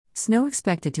Snow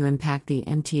expected to impact the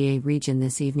MTA region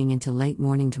this evening into late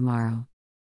morning tomorrow.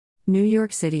 New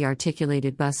York City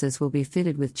articulated buses will be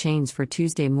fitted with chains for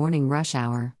Tuesday morning rush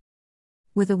hour.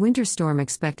 With a winter storm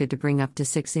expected to bring up to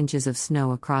 6 inches of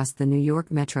snow across the New York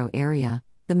metro area,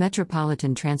 the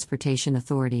Metropolitan Transportation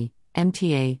Authority,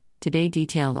 MTA, today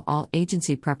detailed all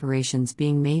agency preparations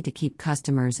being made to keep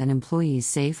customers and employees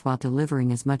safe while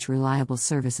delivering as much reliable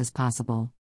service as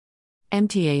possible.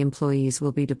 MTA employees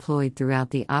will be deployed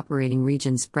throughout the operating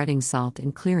region, spreading salt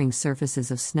and clearing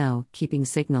surfaces of snow, keeping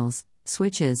signals,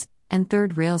 switches, and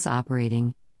third rails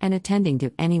operating, and attending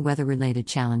to any weather-related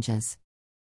challenges.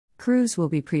 Crews will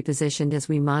be pre-positioned as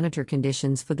we monitor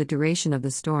conditions for the duration of the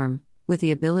storm, with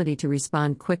the ability to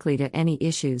respond quickly to any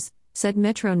issues, said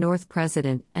Metro North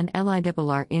President and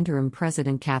LIRR Interim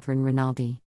President Catherine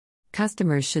Rinaldi.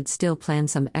 Customers should still plan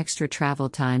some extra travel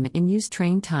time and use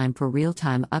train time for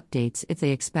real-time updates if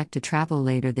they expect to travel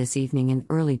later this evening and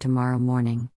early tomorrow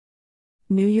morning.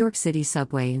 New York City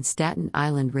Subway and Staten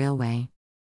Island Railway.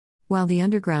 While the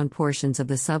underground portions of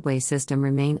the subway system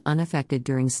remain unaffected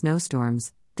during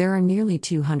snowstorms, there are nearly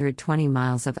 220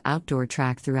 miles of outdoor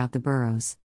track throughout the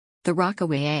boroughs. The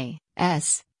Rockaway A,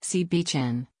 S, C Beach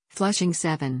N, Flushing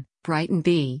 7, Brighton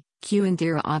B, Q and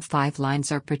Dira Odd 5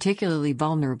 lines are particularly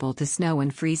vulnerable to snow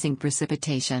and freezing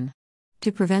precipitation.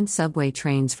 To prevent subway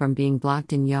trains from being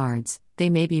blocked in yards, they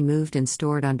may be moved and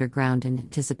stored underground in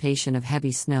anticipation of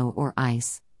heavy snow or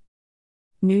ice.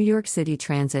 New York City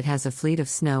Transit has a fleet of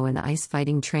snow and ice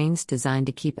fighting trains designed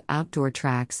to keep outdoor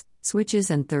tracks,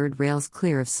 switches and third rails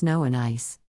clear of snow and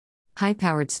ice.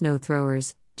 High-powered snow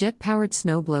throwers, jet-powered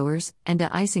snow blowers, and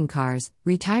de-icing cars,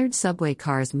 retired subway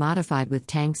cars modified with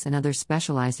tanks and other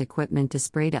specialized equipment to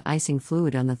spray de-icing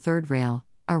fluid on the third rail,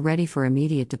 are ready for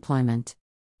immediate deployment.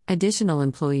 Additional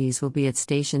employees will be at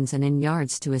stations and in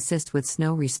yards to assist with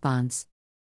snow response.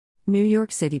 New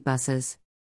York City buses.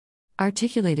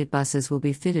 Articulated buses will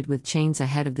be fitted with chains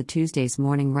ahead of the Tuesday's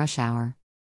morning rush hour.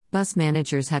 Bus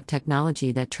managers have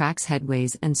technology that tracks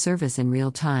headways and service in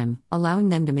real time, allowing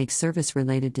them to make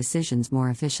service-related decisions more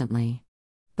efficiently.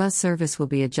 Bus service will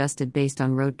be adjusted based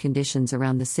on road conditions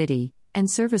around the city,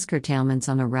 and service curtailments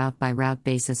on a route-by-route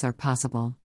basis are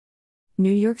possible.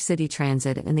 New York City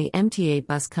Transit and the MTA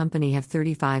Bus Company have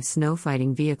 35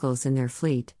 snow-fighting vehicles in their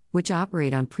fleet, which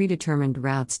operate on predetermined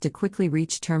routes to quickly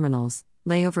reach terminals,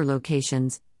 layover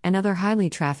locations, and other highly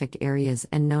trafficked areas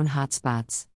and known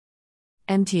hotspots.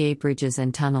 MTA Bridges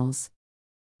and Tunnels.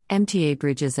 MTA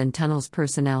Bridges and Tunnels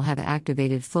personnel have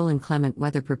activated full inclement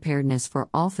weather preparedness for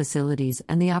all facilities,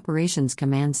 and the Operations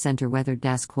Command Center Weather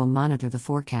Desk will monitor the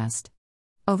forecast.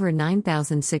 Over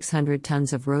 9,600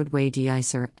 tons of roadway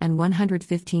de-icer and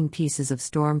 115 pieces of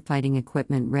storm-fighting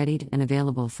equipment readied and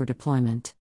available for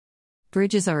deployment.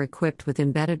 Bridges are equipped with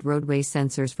embedded roadway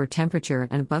sensors for temperature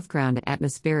and above-ground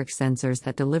atmospheric sensors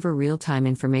that deliver real-time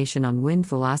information on wind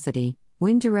velocity,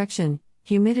 wind direction,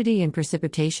 humidity and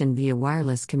precipitation via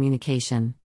wireless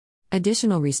communication.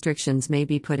 Additional restrictions may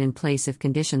be put in place if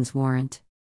conditions warrant.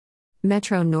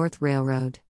 Metro North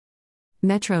Railroad.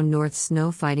 Metro North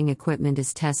snow fighting equipment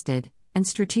is tested and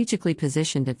strategically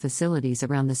positioned at facilities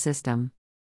around the system.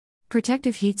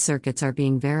 Protective heat circuits are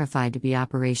being verified to be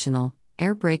operational,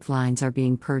 air brake lines are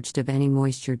being purged of any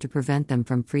moisture to prevent them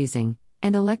from freezing,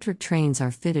 and electric trains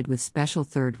are fitted with special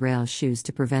third rail shoes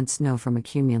to prevent snow from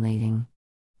accumulating.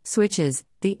 Switches,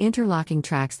 the interlocking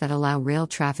tracks that allow rail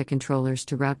traffic controllers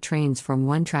to route trains from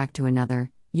one track to another,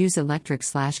 use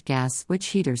electric/gas switch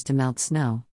heaters to melt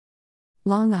snow.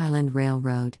 Long Island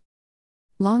Railroad.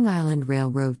 Long Island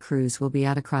Railroad crews will be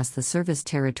out across the service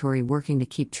territory working to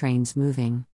keep trains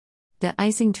moving.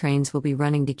 De-icing trains will be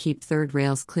running to keep third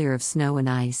rails clear of snow and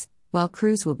ice, while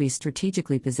crews will be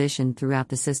strategically positioned throughout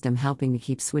the system helping to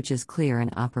keep switches clear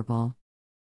and operable.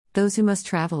 Those who must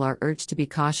travel are urged to be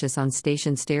cautious on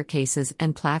station staircases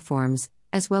and platforms,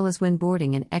 as well as when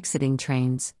boarding and exiting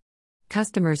trains.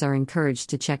 Customers are encouraged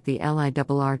to check the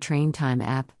LIRR Train Time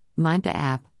app, MIMTA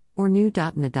app, or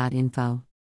new.mta.info.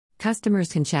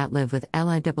 Customers can chat live with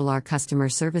LIRR customer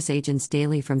service agents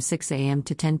daily from 6 a.m.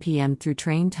 to 10 p.m. through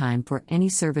train time for any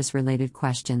service-related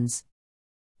questions.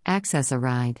 Access a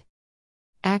Ride.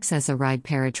 Access a Ride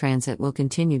paratransit will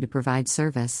continue to provide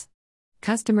service.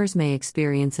 Customers may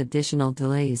experience additional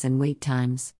delays and wait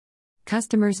times.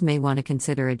 Customers may want to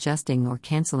consider adjusting or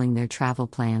canceling their travel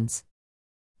plans.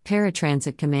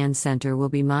 Paratransit Command Center will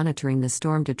be monitoring the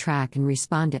storm to track and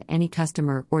respond to any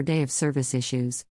customer or day of service issues.